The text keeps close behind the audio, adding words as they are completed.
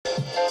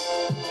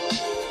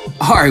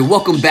All right,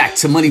 welcome back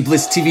to Money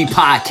Bliss TV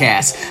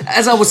podcast.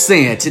 As I was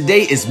saying,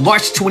 today is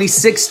March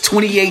 26,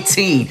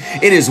 2018.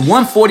 It is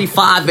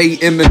 1:45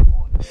 a.m.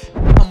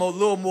 I'm a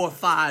little more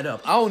fired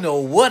up. I don't know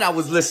what I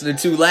was listening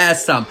to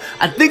last time.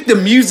 I think the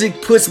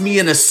music puts me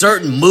in a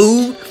certain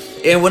mood,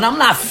 and when I'm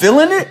not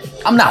feeling it,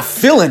 I'm not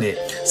feeling it.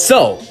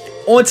 So,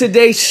 on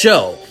today's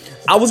show,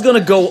 I was going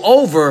to go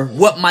over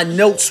what my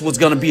notes was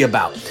going to be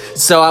about.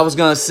 So, I was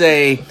going to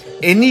say,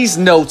 in these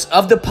notes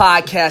of the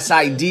podcast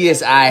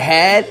ideas I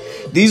had,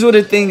 these were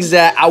the things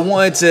that I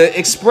wanted to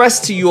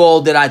express to you all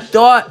that I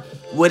thought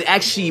would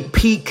actually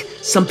pique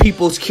some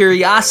people's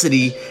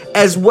curiosity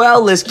as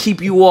well as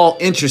keep you all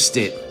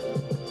interested.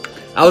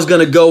 I was going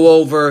to go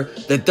over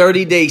the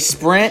 30-day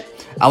sprint.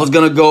 I was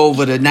going to go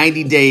over the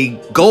 90-day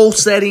goal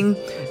setting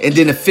and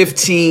then the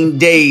 15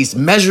 days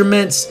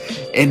measurements.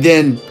 And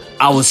then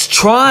I was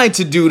trying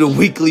to do the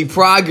weekly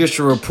progress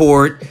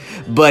report,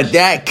 but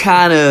that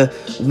kind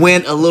of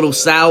went a little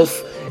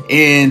south.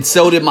 And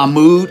so did my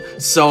mood.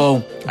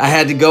 So I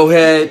had to go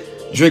ahead,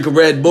 drink a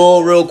Red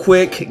Bull real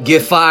quick,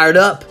 get fired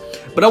up.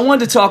 But I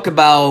wanted to talk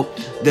about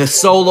the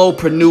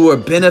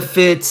solopreneur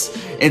benefits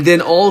and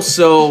then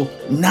also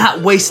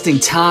not wasting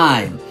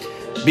time.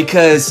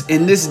 Because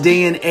in this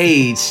day and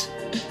age,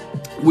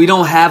 we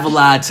don't have a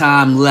lot of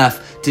time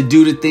left to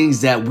do the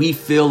things that we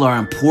feel are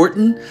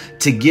important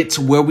to get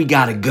to where we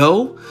got to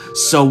go.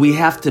 So we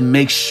have to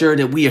make sure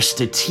that we are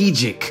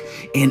strategic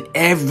and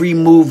every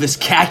move is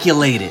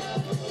calculated.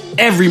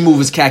 Every move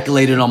is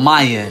calculated on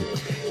my end.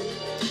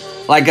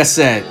 Like I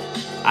said,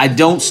 I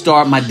don't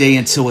start my day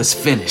until it's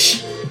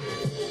finished.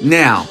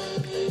 Now,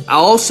 I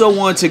also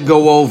want to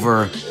go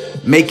over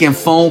making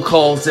phone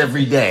calls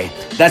every day.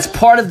 That's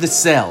part of the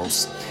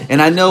sales. And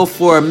I know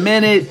for a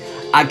minute,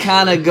 I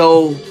kind of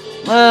go,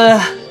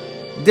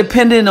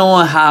 depending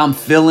on how I'm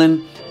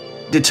feeling,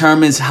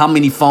 determines how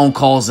many phone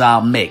calls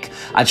I'll make.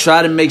 I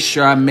try to make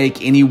sure I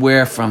make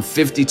anywhere from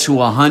 50 to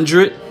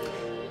 100.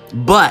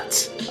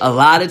 But a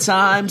lot of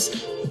times,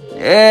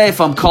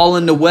 if I'm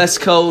calling the West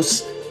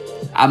Coast,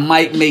 I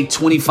might make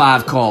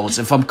 25 calls.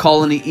 If I'm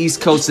calling the East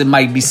Coast, it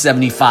might be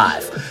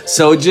 75.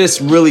 So it just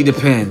really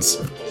depends.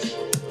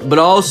 But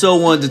I also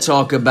wanted to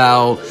talk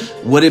about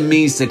what it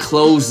means to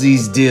close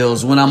these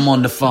deals when I'm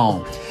on the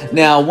phone.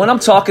 Now, when I'm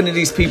talking to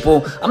these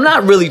people, I'm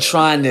not really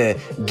trying to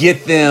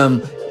get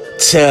them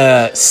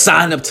to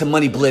sign up to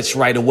Money Blitz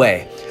right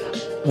away.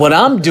 What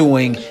I'm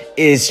doing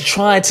is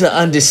trying to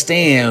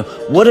understand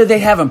what are they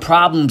having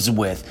problems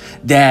with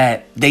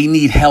that they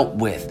need help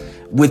with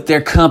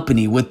their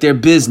company, with their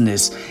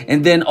business.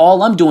 And then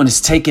all I'm doing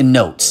is taking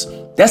notes.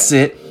 That's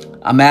it.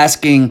 I'm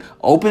asking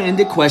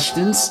open-ended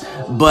questions,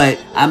 but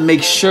I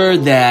make sure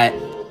that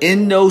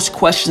in those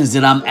questions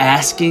that I'm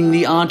asking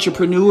the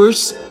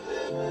entrepreneurs,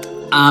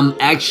 I'm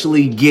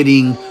actually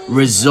getting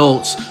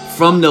results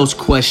from those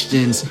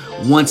questions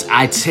once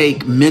I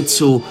take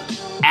mental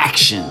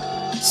action.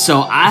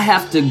 So I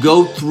have to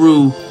go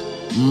through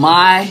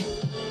my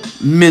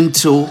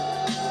mental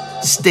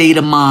state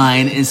of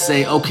mind and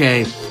say,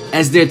 okay,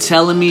 as they're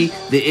telling me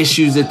the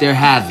issues that they're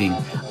having,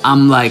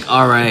 I'm like,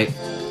 all right,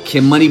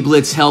 can Money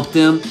Blitz help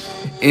them?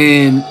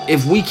 And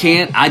if we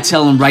can't, I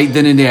tell them right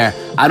then and there,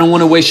 I don't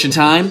want to waste your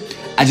time.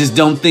 I just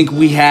don't think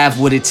we have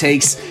what it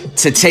takes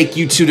to take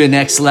you to the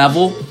next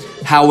level.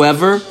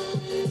 However,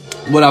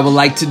 what I would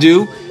like to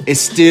do is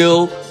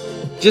still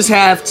just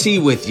have tea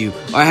with you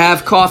or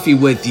have coffee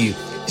with you.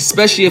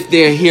 Especially if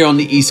they're here on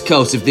the East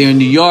Coast. If they're in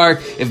New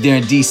York, if they're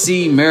in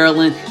DC,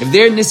 Maryland, if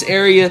they're in this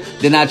area,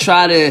 then I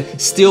try to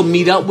still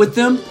meet up with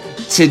them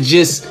to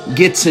just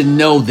get to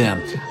know them.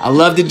 I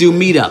love to do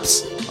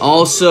meetups.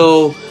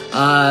 Also,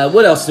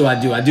 what else do? I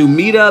do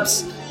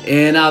meetups,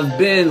 and I've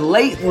been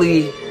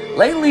lately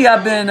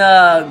I've been,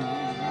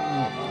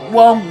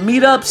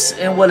 meetups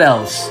and what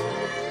else?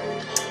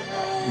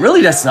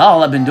 Really, that's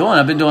all I've been doing.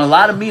 I've been doing a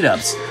lot of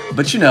meetups,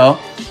 but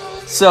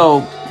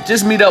so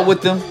just meet up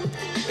with them.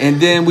 And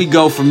then we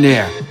go from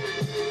there.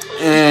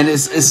 And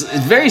it's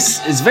very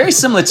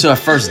similar to a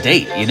first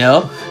date,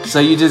 So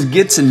you just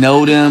get to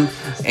know them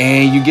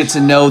and you get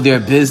to know their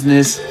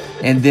business.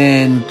 And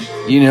then,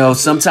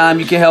 sometimes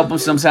you can help them,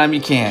 sometimes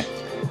you can't.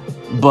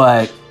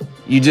 But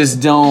you just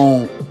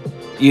don't,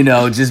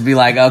 just be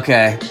like,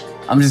 okay,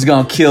 I'm just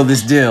going to kill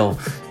this deal.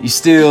 You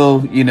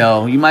still, you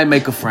might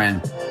make a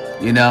friend.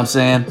 You know what I'm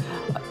saying?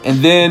 And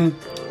then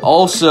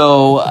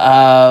also,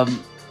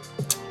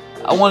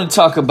 I want to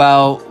talk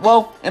about,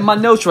 in my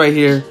notes right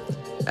here,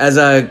 as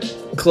I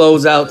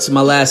close out to my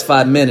last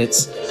 5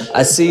 minutes,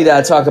 I see that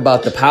I talk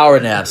about the power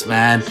naps,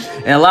 man.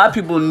 And a lot of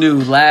people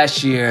knew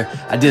last year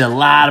I did a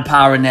lot of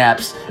power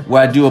naps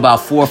where I do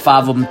about 4 or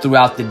 5 of them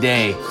throughout the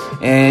day.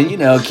 And,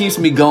 it keeps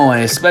me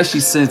going,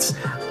 especially since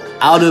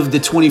out of the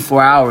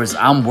 24 hours,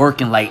 I'm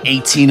working like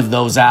 18 of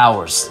those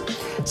hours.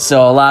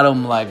 So a lot of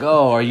them like,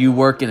 oh, are you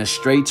working a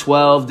straight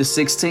 12 to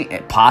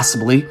 16?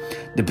 Possibly,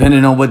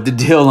 depending on what the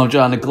deal I'm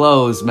trying to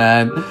close,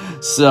 man.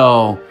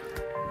 So,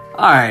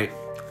 all right,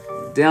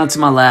 down to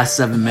my last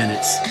 7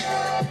 minutes.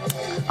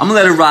 I'm going to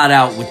let it ride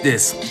out with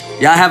this.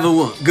 Y'all have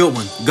a good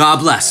one. God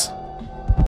bless.